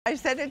I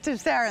said it to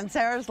Sarah, and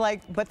Sarah's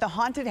like, but the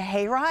haunted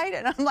hayride?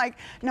 And I'm like,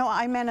 no,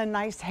 I meant a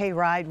nice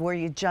hayride where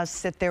you just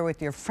sit there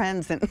with your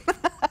friends and...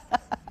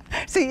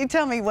 So you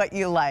tell me what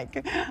you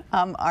like.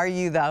 Are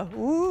you the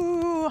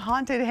ooh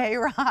haunted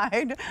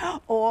hayride,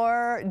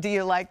 or do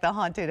you like the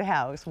haunted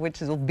house,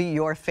 which will be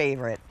your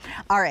favorite?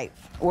 All right,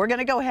 we're going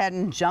to go ahead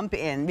and jump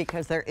in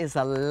because there is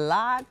a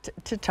lot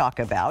to talk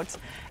about,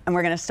 and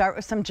we're going to start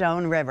with some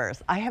Joan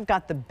Rivers. I have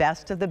got the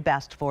best of the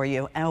best for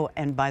you. Oh,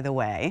 and by the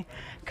way,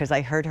 because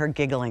I heard her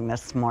giggling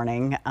this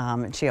morning,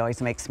 she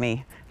always makes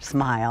me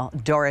smile.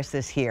 Doris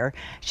is here.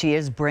 She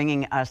is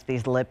bringing us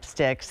these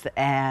lipsticks,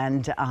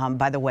 and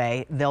by the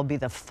way, they'll be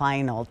the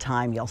final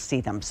time you'll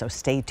see them, so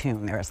stay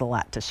tuned. There is a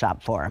lot to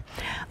shop for.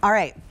 All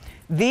right,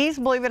 these,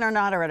 believe it or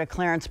not, are at a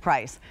clearance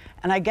price.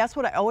 And I guess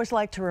what I always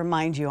like to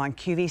remind you on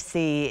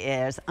QVC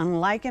is,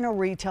 unlike in a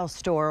retail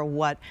store,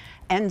 what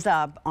ends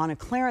up on a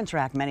clearance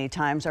rack many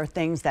times are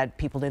things that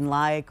people didn't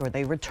like, or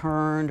they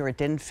returned, or it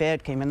didn't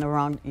fit, came in the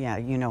wrong, yeah,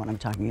 you know what I'm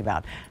talking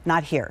about.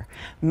 Not here.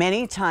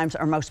 Many times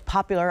our most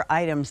popular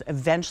items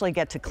eventually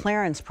get to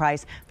clearance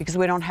price because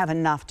we don't have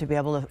enough to be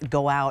able to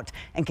go out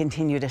and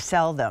continue to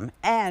sell them.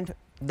 And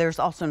there's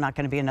also not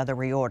going to be another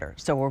reorder.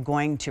 So we're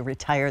going to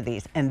retire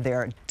these, and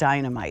they're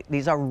dynamite.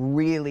 These are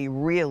really,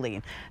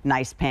 really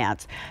nice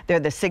pants. They're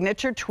the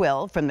signature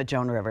Twill from the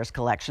Joan Rivers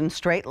collection,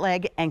 straight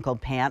leg ankle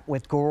pant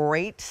with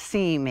great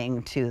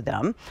seaming to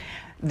them.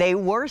 They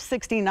were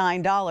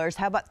 $69.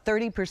 How about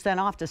 30%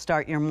 off to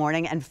start your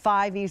morning, and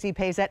 5 easy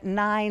pays at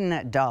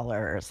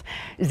 $9.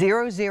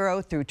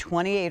 00 through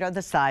 28 are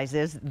the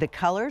sizes. The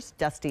colors,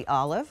 dusty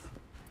olive.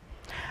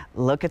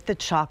 Look at the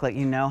chocolate.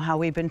 You know how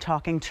we've been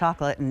talking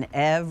chocolate in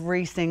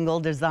every single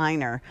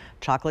designer.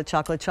 Chocolate,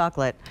 chocolate,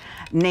 chocolate.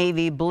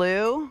 Navy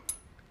blue,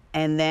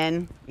 and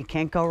then you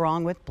can't go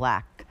wrong with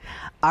black.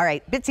 All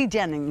right, Bitsy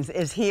Jennings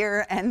is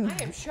here, and I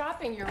am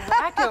shopping your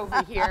rack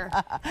over here.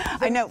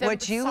 I know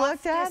what you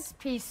looked at.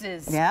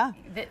 Pieces, yeah,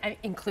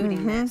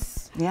 including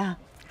this. Yeah.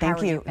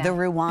 Thank you. The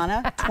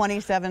Ruana,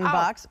 27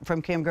 bucks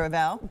from Kim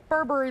Gravel.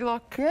 Burberry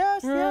look.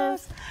 Yes,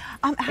 yes.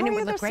 How are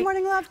you this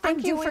morning, love?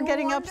 Thank you for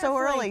getting up so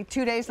early.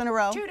 2 days in a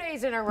row. 2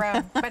 days in a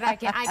row, but I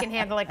can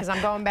handle it because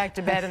I'm going back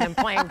to bed and then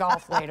playing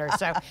golf later.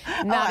 So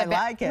not a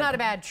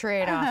bad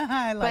trade-off.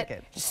 I like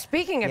it.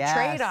 Speaking of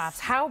trade-offs,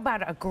 how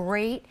about a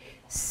great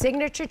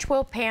signature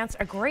Twill pants,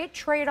 a great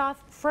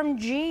trade-off from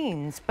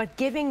jeans, but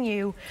giving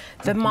you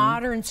the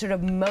modern sort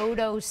of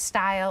moto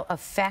style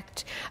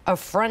effect, a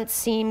front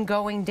seam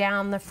going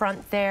down the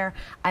front there.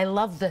 I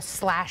love the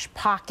slash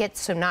pockets,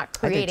 so not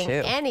creating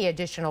any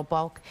additional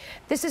bulk.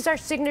 This is our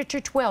signature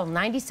Twill,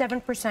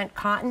 97%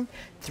 cotton,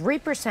 3%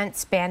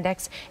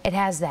 spandex. It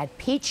has that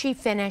peachy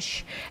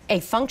finish, a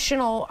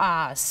functional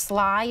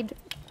slide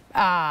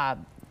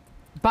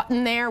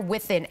button there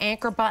with an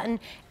anchor button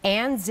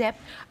and zip.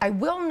 I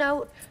will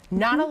note,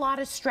 not a lot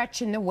of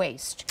stretch in the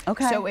waist.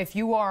 Okay. So if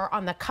you are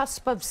on the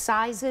cusp of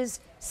sizes,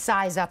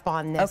 size up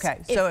on this.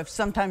 Okay, so if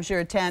sometimes you're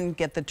a 10,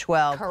 get the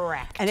 12.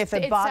 Correct. And if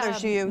it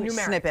bothers you,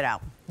 numeric. snip it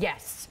out.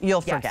 Yes.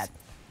 You'll forget.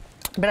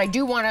 But I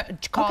do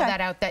want to call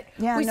that out, that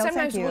we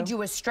sometimes will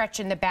do a stretch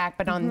in the back,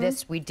 but on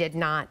this we did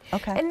not.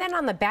 Okay. And then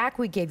on the back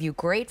we gave you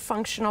great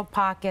functional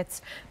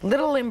pockets,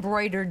 little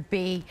embroidered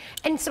bee,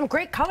 and some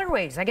great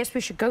colorways. I guess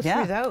we should go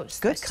through those.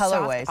 Good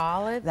colorways. Soft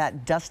olive.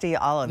 That dusty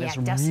olive is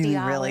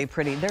really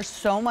pretty. There's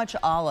so much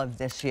olive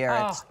this year.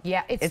 Oh,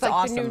 it's like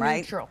awesome, the new right?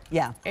 neutral.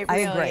 Yeah, it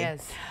really I agree.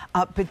 Is.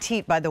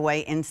 Petite, by the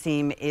way,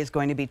 inseam is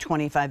going to be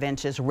 25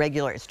 inches.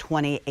 Regular is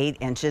 28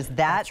 inches.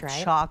 That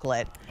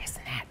chocolate.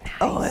 Isn't that nice?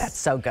 Oh, that's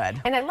so good.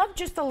 And I love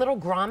just the little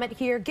grommet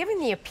here, giving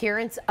the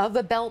appearance of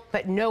a belt,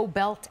 but no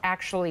belt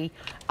actually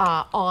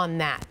on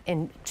that.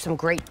 And some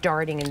great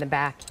darting in the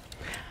back.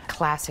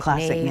 Classic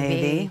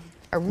navy.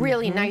 A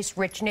really nice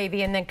rich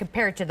navy, and then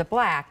compared to the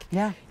black,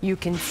 you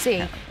can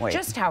see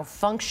just how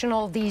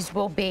functional these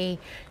will be.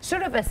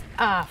 Sort of a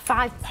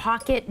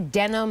 5-pocket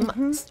denim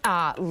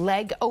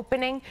leg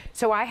opening.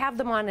 So I have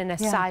them on in a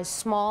size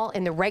small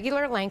in the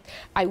regular length.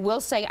 I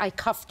will say I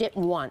cuffed it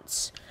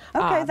once.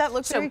 Okay, that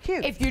looks very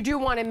cute. If you do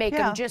want to make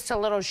them just a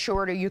little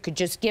shorter, you could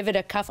just give it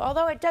a cuff,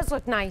 although it does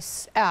look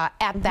nice at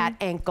that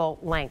ankle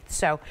length.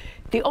 So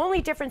the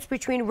only difference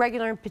between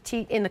regular and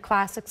petite in the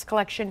classics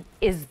collection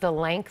is the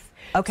length.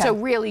 Okay. So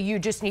really you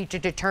just need to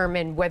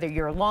determine whether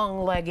you're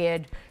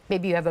long-legged,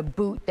 maybe you have a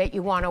boot that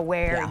you want to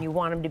wear and you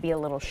want them to be a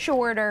little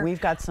shorter.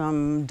 We've got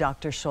some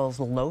Dr. Scholl's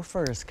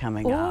loafers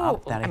coming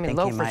up that I think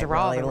loafers you might are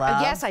all really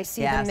love. Yes, I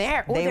see them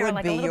there. They would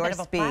like be your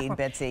speed,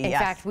 Bitsy. In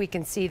fact, we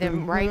can see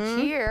them right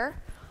here.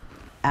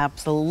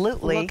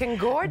 Absolutely. Looking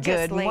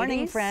gorgeous, Good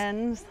morning,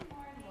 friends.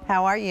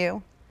 How are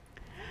you?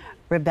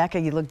 Rebecca,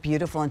 you look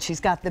beautiful, and she's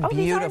got the beautiful...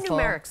 these are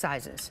numeric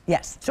sizes.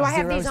 Yes. So I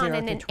have these on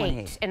in an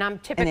 8, and I'm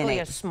typically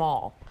a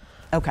small.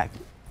 Okay.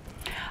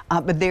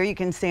 But there you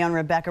can see on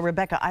Rebecca.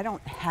 Rebecca, I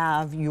don't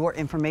have your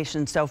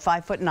information, so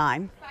 5'9".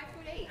 5'8".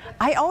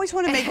 I always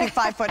want to make you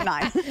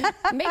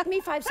 5'9". Make me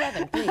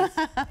 5'7", please.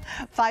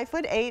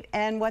 5'8",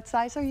 and what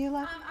size are you,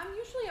 love? I'm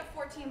usually usually a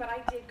 14, but I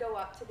did go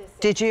up to this.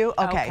 Did you?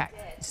 Okay. Okay.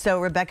 So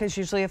Rebecca's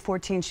usually a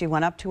 14. She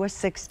went up to a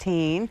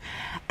 16.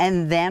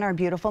 And then our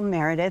beautiful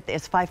Meredith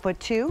is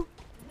 5'2"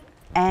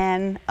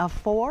 and a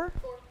 4?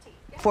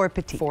 4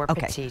 petite. 4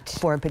 okay. petite.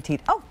 4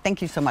 petite. Oh,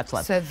 thank you so much,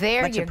 Leslie. So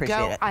there Much you appreciate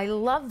go. it. I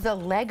love the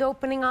leg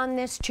opening on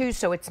this too.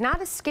 So it's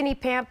not a skinny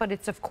pant, but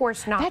it's of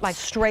course not That like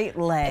straight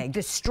leg.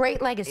 the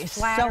straight leg is It's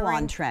flattering. so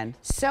on trend.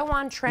 So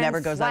on trend. Never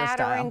goes out of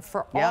flattering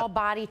style. for all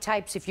body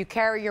types. If you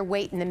carry your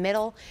weight in the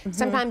middle,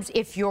 sometimes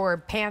if your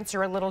pants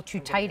are a little too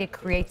tight, it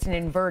creates an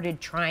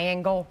inverted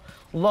triangle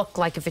look,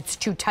 like if it's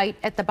too tight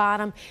at the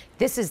bottom.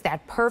 This is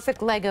that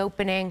perfect leg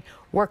opening.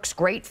 Works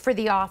great for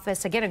the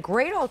office. Again, a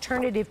great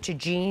alternative to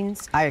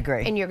jeans. I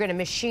agree. And you're going to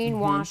machine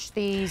wash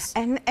these.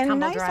 And tumble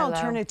nice dry low.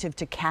 alternative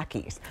to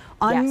khakis.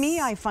 On Yes. me,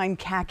 I find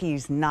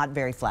khakis not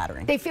very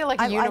flattering. They feel like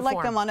a I like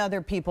uniform. them on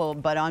other people,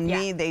 but on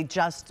me, they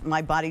just,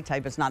 my body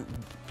type is not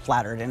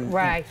flattered.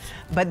 Right.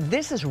 But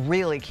this is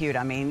really cute.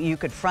 I mean, you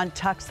could front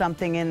tuck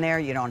something in there.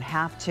 You don't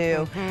have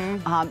to.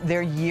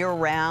 They're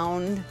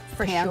year-round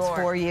pants sure.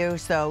 for you.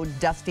 So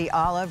dusty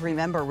olive,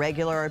 remember,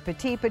 regular or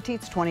petite.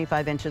 Petite's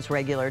 25 inches,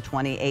 regular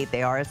 28.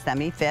 They are a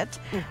semi-fit.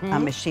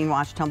 Machine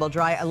wash, tumble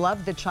dry. I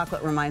love the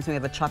chocolate. Reminds me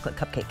of a chocolate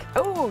cupcake.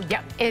 Oh,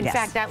 yeah. In Yes.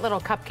 fact, that little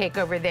cupcake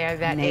over there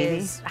that Navy.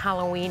 is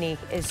Halloween-y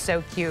is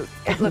so cute.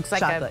 It looks like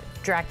Chocolate.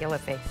 a Dracula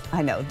face.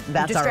 I know. I'm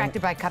That's our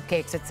distracted by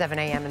cupcakes at 7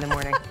 a.m. in the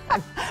morning.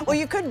 Well,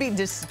 you could be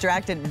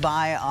distracted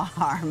by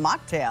our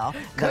mocktail, the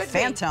Could be.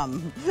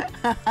 Phantom.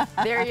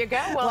 There you go.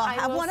 Well, I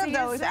have will one of see you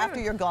those soon. after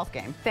your golf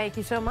game. Thank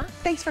you so much.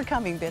 Thanks for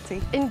coming,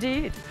 Bitsy.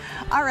 Indeed.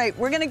 All right,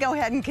 we're going to go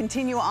ahead and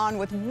continue on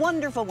with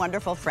wonderful,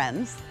 wonderful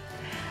friends.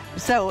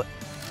 So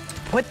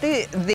put the